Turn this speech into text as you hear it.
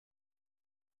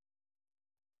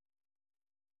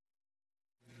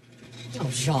Oh,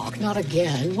 Jacques, not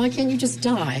again. Why can't you just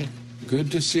die?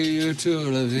 Good to see you too,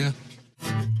 Olivia.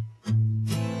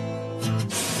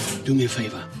 Do me a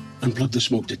favor. Unplug the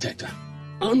smoke detector.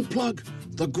 Unplug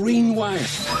the green wire.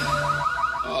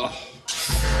 Oh.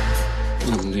 What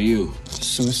happened to you?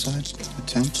 Suicide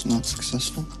attempt not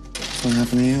successful. What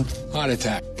happened to you? Heart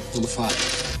attack. Number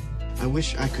 5. I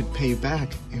wish I could pay you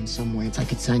back in some way. I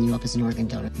could sign you up as an organ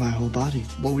donor. My whole body.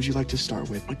 What would you like to start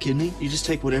with? A kidney? You just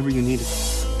take whatever you need.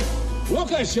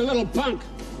 Lucas, you little punk.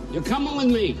 You're coming with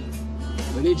me.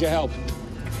 I need your help.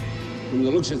 From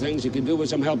the looks of things, you can do with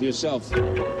some help yourself.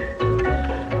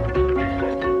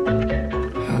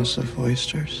 House of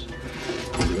Oysters.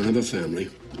 I don't have a family,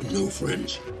 no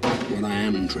friends. What I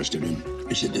am interested in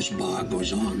is that this bar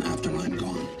goes on after I'm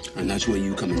gone. And that's where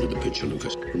you come into the picture,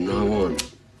 Lucas. From now on,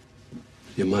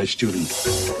 you're my student.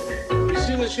 You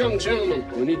see this young gentleman?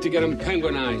 We need to get him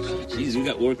penguinized. Jeez, we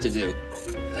got work to do.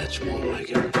 That's more like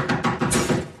it.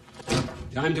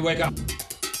 Time to wake up.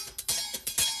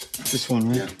 This one,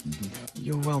 right? Yeah.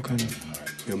 You're welcome.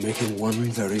 You're making one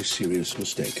very serious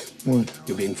mistake. What?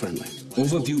 You're being friendly.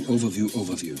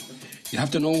 Overview. You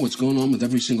have to know what's going on with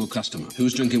every single customer.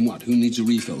 Who's drinking what? Who needs a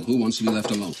refill? Who wants to be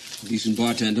left alone? A decent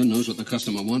bartender knows what the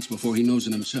customer wants before he knows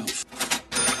it himself.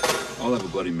 I'll have a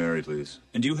Bloody Mary, please.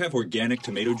 And do you have organic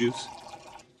tomato juice?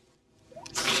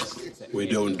 We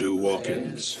don't do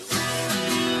walk-ins.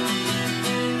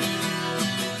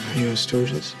 Are you a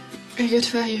stewardess? I get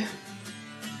fired.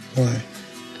 Why?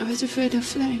 I was afraid of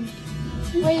flying.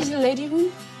 Where is the lady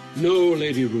room? No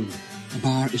lady room. A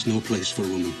bar is no place for a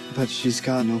woman. But she's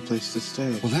got no place to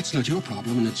stay. Well, that's not your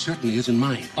problem, and it certainly isn't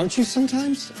mine. Aren't you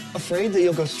sometimes afraid that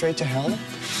you'll go straight to hell?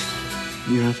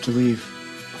 You have to leave.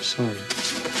 I'm sorry.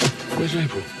 Where's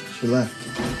April? She left.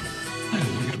 I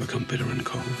don't want you to become bitter and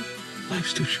cold.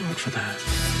 Life's too short for that.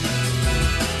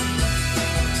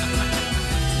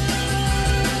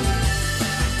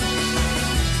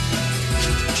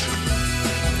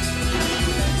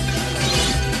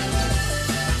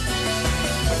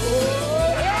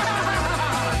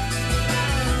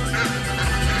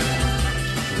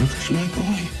 Lucas, my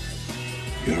boy,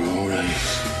 you're all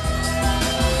right.